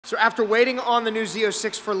So after waiting on the new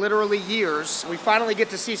Z06 for literally years, we finally get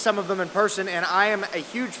to see some of them in person, and I am a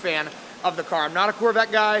huge fan of the car. I'm not a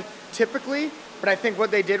Corvette guy typically, but I think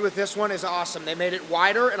what they did with this one is awesome. They made it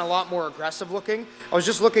wider and a lot more aggressive looking. I was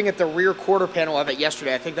just looking at the rear quarter panel of it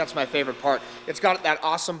yesterday. I think that's my favorite part. It's got that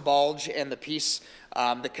awesome bulge, and the piece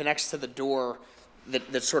that connects to the door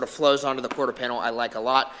that sort of flows onto the quarter panel I like a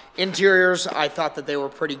lot. Interiors, I thought that they were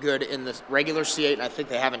pretty good in the regular C8, and I think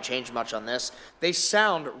they haven't changed much on this. They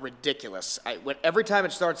sound ridiculous. Every time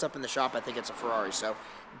it starts up in the shop, I think it's a Ferrari. So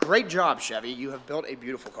great job, Chevy. You have built a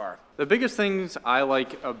beautiful car. The biggest things I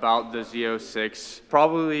like about the Z06,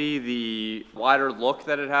 probably the wider look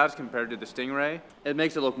that it has compared to the Stingray. It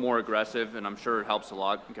makes it look more aggressive, and I'm sure it helps a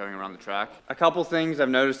lot going around the track. A couple things I've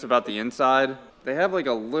noticed about the inside. They have like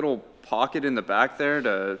a little pocket in the back there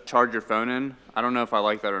to charge your phone in. I don't know if I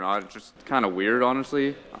like that or not. It's just kind of weird,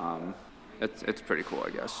 honestly. It's pretty cool, I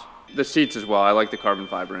guess. The seats as well. I like the carbon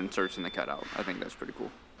fiber inserts in the cutout. I think that's pretty cool.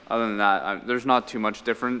 Other than that, there's not too much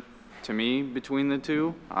different to me between the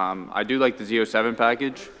two. I do like the Z07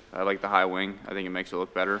 package. I like the high wing. I think it makes it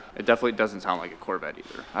look better. It definitely doesn't sound like a Corvette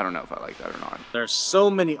either. I don't know if I like that or not. There's so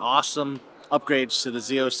many awesome upgrades to the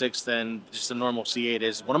Z06 than just a normal C8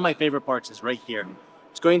 is. One of my favorite parts is right here.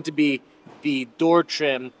 It's going to be the door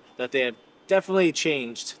trim that they have definitely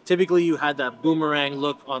changed. Typically you had that boomerang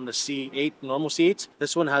look on the C8, normal C8s.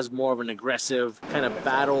 This one has more of an aggressive, kind of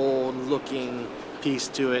battle looking piece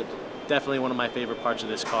to it. Definitely one of my favorite parts of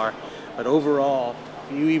this car. But overall,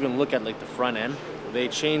 if you even look at like the front end, they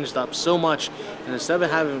changed up so much, and instead of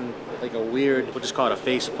having like a weird, we'll just call it a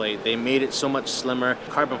faceplate, they made it so much slimmer.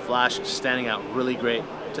 Carbon flash is standing out really great.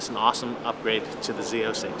 Just an awesome upgrade to the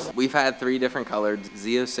Z06. We've had 3 different colored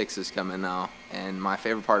Z06s come in now, and my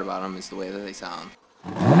favorite part about them is the way that they sound.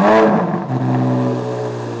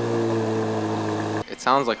 It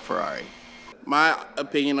sounds like a Ferrari. My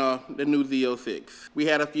opinion of the new Z06. We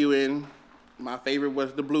had a few in. My favorite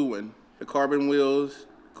was the blue one. The carbon wheels,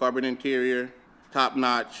 carbon interior, top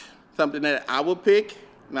notch. Something that I would pick,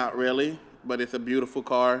 not really, but it's a beautiful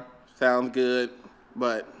car. Sounds good,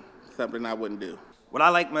 but something I wouldn't do. What I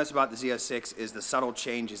like most about the Z06 is the subtle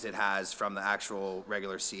changes it has from the actual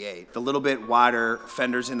regular C8. The little bit wider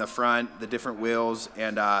fenders in the front, the different wheels,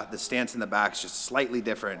 and the stance in the back is just slightly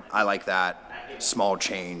different. I like that small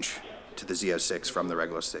change to the Z06 from the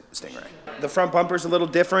regular Stingray. The front bumper's a little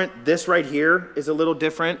different. This right here is a little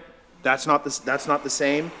different. That's not the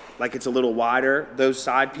same. Like, it's a little wider. Those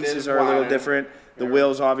side pieces are a little different. The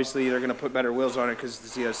wheels, obviously, they're gonna put better wheels on it because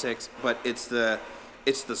it's the Z06, but it's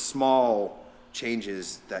the small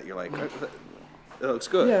changes that you're like, it looks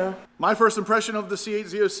good. Yeah. My first impression of the C8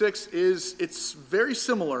 Z06 is it's very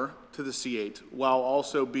similar to the C8 while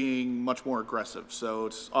also being much more aggressive. So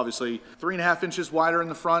it's obviously 3.5 inches wider in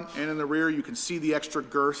the front and in the rear. You can see the extra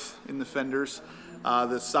girth in the fenders.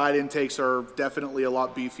 The side intakes are definitely a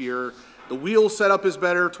lot beefier. The wheel setup is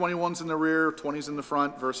better, 21s in the rear, 20s in the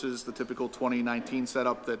front versus the typical 2019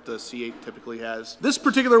 setup that the C8 typically has. This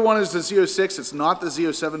particular one is the Z06. It's not the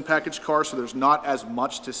Z07 package car, so there's not as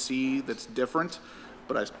much to see that's different,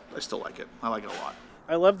 but I still like it. I like it a lot.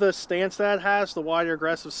 I love the stance that it has, the wider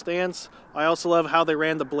aggressive stance. I also love how they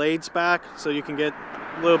ran the blades back so you can get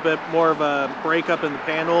a little bit more of a breakup in the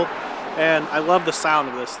panel. And I love the sound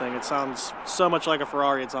of this thing. It sounds so much like a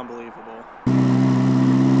Ferrari, it's unbelievable.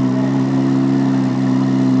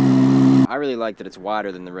 I really like that it's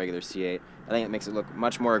wider than the regular C8. I think it makes it look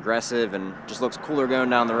much more aggressive and just looks cooler going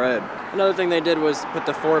down the road. Another thing they did was put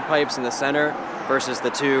the 4 pipes in the center versus the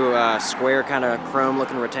 2 square kind of chrome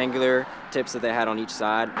looking rectangular tips that they had on each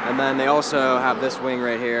side. And then they also have this wing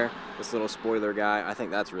right here, this little spoiler guy. I think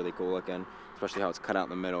that's really cool looking, especially how it's cut out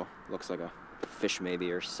in the middle. Looks like a fish maybe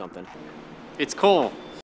or something. It's cool.